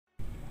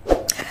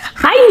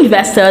Hi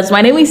investors,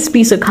 my name is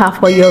Pisoka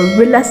for your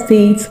real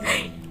estate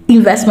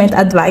investment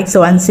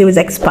advisor and sales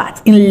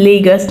expert in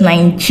Lagos,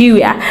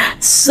 Nigeria.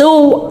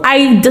 So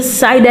I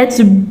decided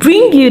to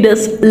bring you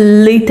this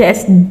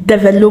latest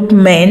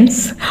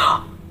developments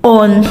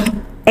on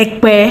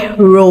Epe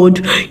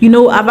Road. You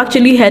know, I've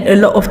actually heard a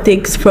lot of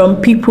takes from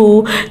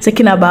people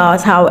talking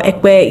about how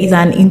Epe is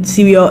an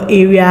interior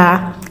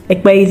area,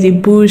 Epe is a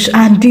bush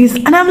and this,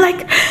 and I'm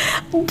like,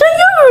 do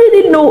you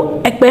really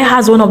know Epe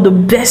has one of the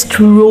best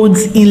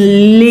roads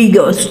in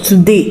Lagos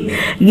today?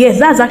 Yes,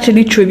 that's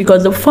actually true,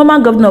 because the former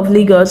governor of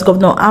Lagos,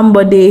 Governor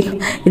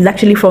Ambode, is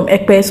actually from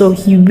Epe, so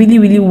he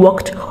really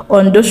worked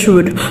on this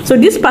road. So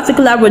this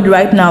particular road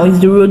right now is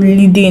the road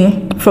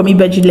leading from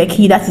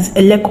Ibeji-Lekki, that is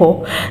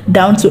Eleko,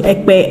 down to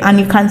Epe, and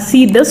you can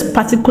see this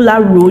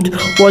particular road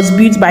was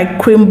built by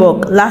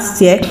Cranbrook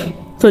last year.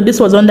 So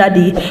this was under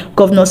the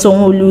Governor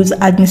Sanwo-Olu's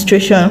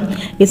administration.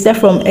 It's there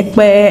from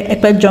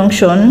Epe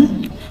Junction,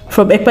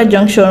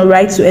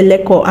 right to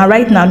Eleko, and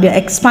right now they're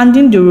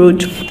expanding the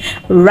road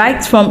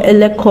right from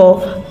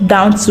Eleko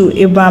down to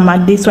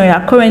Abraham. This one,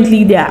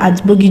 currently they are at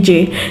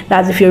Bogije.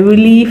 That's if you're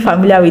really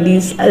familiar with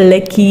this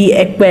Lekki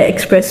Epe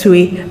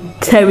Expressway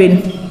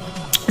terrain.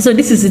 So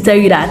this is to tell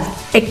you that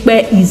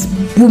Epe is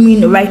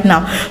booming right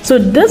now. So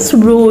this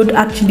road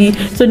actually,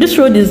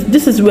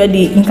 this is where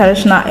the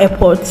international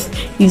airport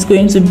is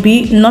going to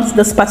be, not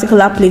this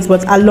particular place,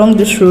 but along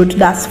this road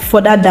that's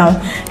further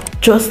down,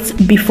 just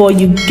before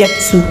you get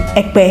to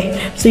Epe.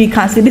 So you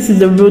can see this is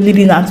the road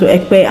leading out to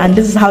Epe, and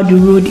this is how the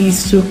road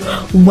is to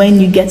when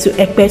you get to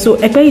Epe. So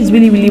Epe is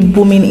really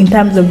booming in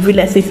terms of real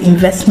estate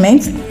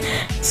investment.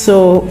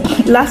 So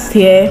last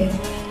year,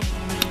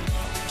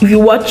 if you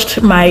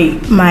watched my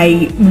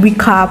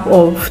recap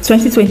of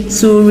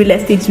 2022 real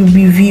estate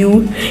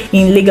review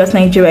in Lagos,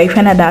 Nigeria, you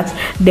find out that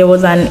there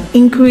was an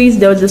increase,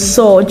 there was a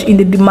surge in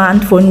the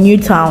demand for new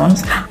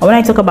towns. And when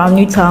I talk about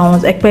new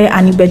towns, Epe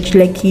and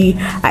Ibeji-Lekki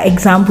are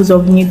examples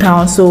of new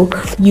towns. So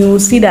you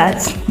see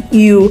that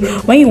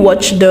when you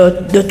watch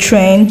the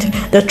trend,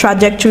 the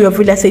trajectory of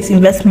real estate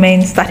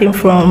investment starting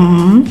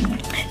from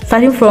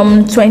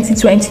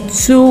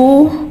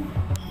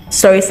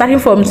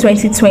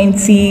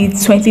 2020,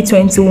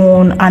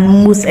 2021, and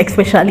most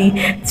especially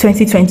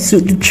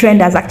 2022, the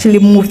trend has actually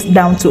moved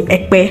down to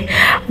Epe.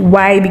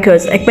 Why?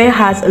 Because Epe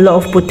has a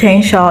lot of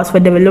potentials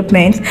for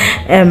development.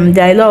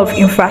 There are a lot of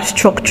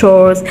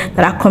infrastructures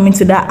that are coming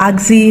to that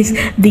axis.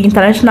 The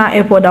international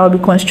airport that will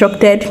be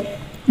constructed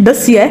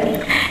this year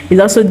is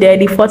also there.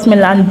 The Fourth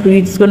Mainland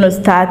Bridge is going to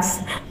start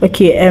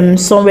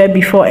somewhere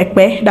before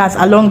Epe. That's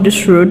along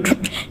this road.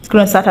 It's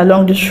going to start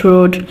along this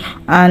road,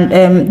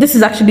 and this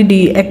is actually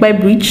the Epe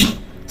Bridge.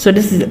 So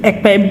this is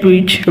Epe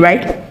Bridge,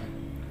 right?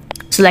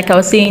 So like I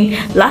was saying,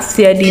 last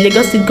year the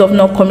Lagos State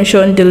Governor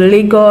commissioned the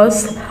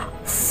Lagos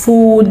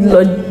Food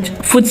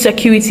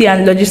Security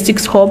and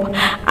Logistics Hub,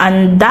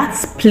 and that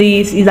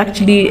place is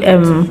actually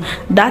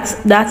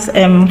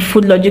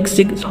food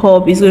logistics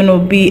hub is going to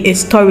be a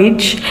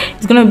storage.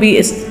 It's going to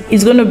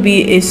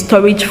be a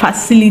storage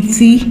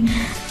facility,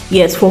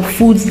 yes, for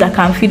foods that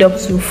can feed up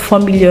to 4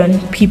 million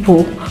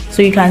people.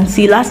 So you can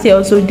see last year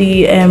also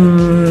the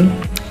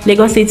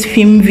Lagos State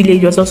Film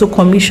Village was also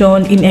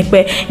commissioned in Epe.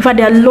 In fact,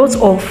 there are lots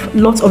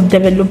of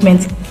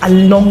developments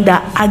along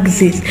that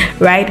axis,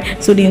 right?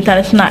 So the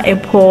international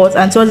airport,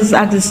 and towards this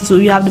axis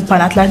too, you have the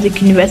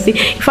Pan-Atlantic University.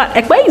 In fact,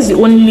 Epe is the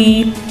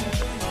only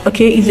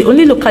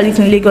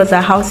locality in Lagos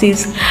that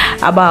houses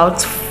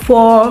about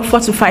four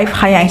to five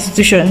higher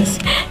institutions.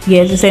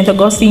 Yes, the St.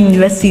 Augustine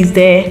University is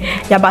there,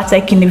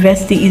 Yabatech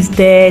University is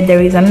there, there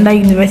is another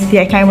university,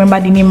 I can't remember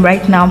the name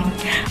right now.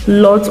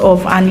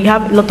 And you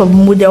have a lot of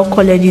model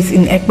colleges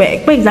in Epe.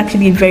 Epe is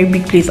actually a very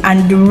big place,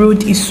 and the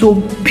road is so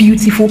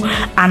beautiful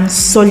and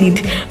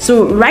solid.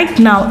 So right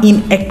now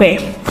in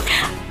Epe,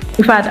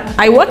 in fact,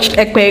 I watched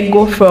Epe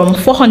go from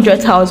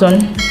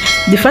 400,000.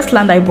 The first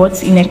land I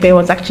bought in Epe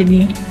was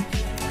actually,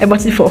 I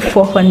bought it for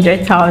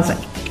 400,000.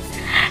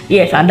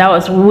 Yes, and that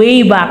was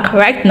way back.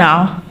 Right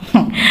now,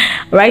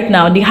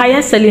 the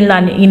highest selling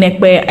land in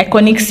Epe,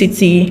 Iconic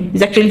City,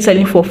 is actually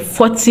selling for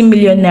 40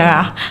 million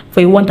naira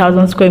for a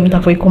 1,000 square meter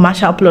for a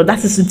commercial plot.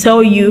 That is to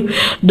tell you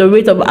the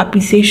rate of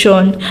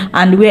appreciation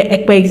and where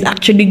Epe is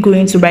actually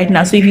going to right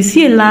now. So if you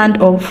see a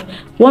land of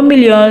 1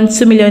 million,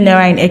 2 million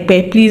naira in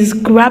Epe, please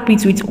grab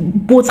it with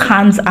both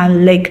hands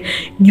and leg.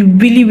 You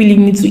really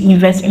need to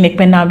invest in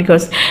Epe now,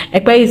 because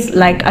Epe is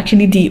like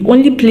actually the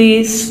only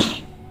place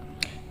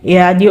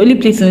in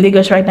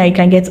Lagos right now you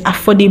can get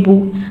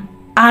affordable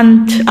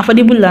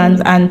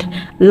lands, and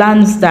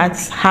lands that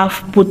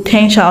have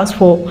potentials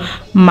for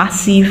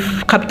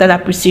massive capital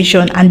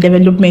appreciation and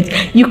development.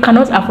 You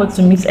cannot afford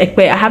to miss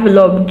Epe. I have a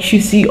lot of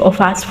juicy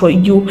offers for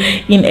you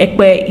in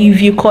Epe if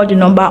you call the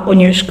number on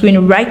your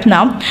screen right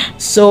now.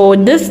 So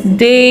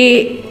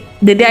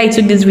the day I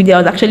took this video,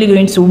 I was actually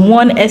going to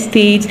one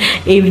estate,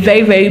 a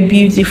very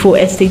beautiful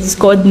estate. It's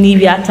called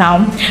Nivea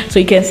Town. So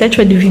you can search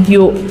for the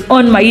video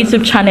on my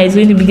YouTube channel. It's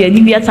going to be there.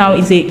 Nivea Town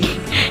is a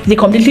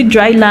completely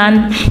dry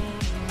land.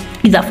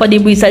 It's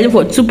affordable. It's selling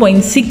for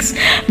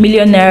 2.6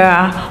 million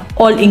naira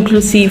all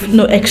inclusive,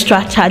 no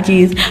extra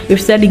charges. We've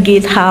said the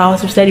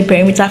gatehouse, we've said the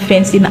perimeter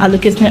fencing,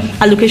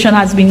 allocation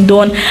has been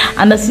done,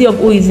 and the C of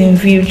O is in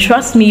view.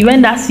 Trust me,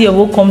 when that C of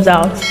O comes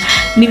out,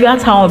 Nivea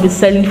Town will be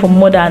selling for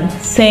more than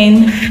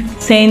 10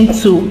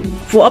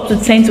 to up to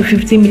 10 to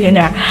 15 million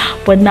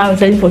naira, but now it's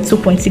selling for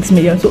 2.6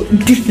 million. So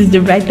this is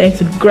the right time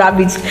to grab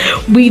it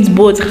with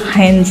both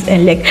hands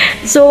and legs.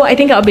 So I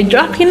think I'll be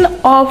dropping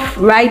off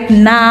right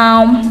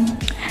now.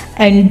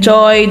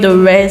 Enjoy the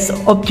rest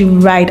of the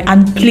ride,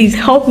 and please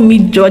help me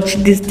judge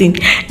this thing.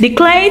 The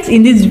client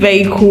in this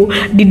vehicle,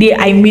 the day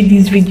I made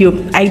this video,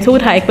 I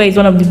told her Ikoyi is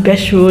one of the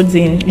best roads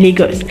in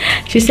Lagos.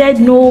 She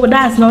said no,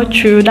 that's not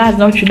true, that's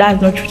not true,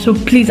 that's not true. So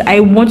please, I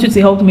want you to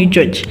help me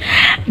judge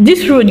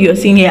this road you're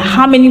seeing here.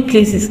 How many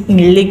places in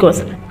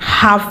Lagos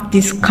have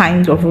this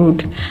kind of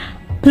road?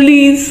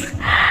 Please,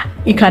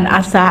 you can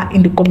answer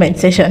in the comment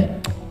section.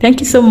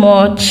 Thank you so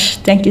much,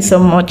 thank you so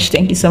much,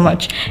 thank you so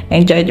much.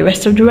 Enjoy the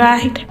rest of the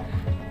ride.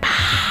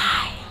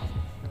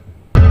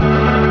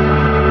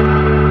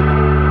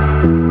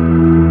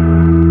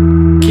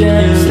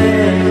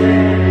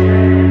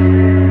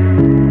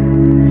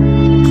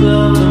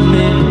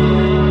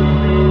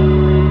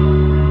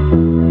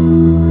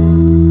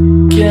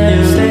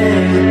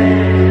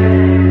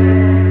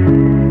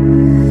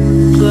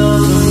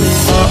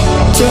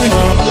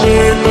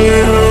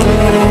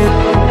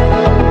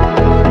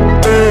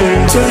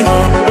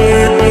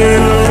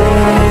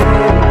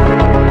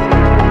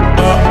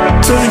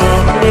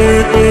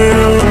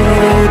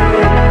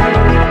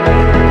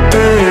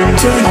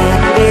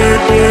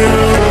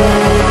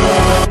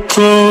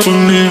 Close to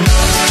me.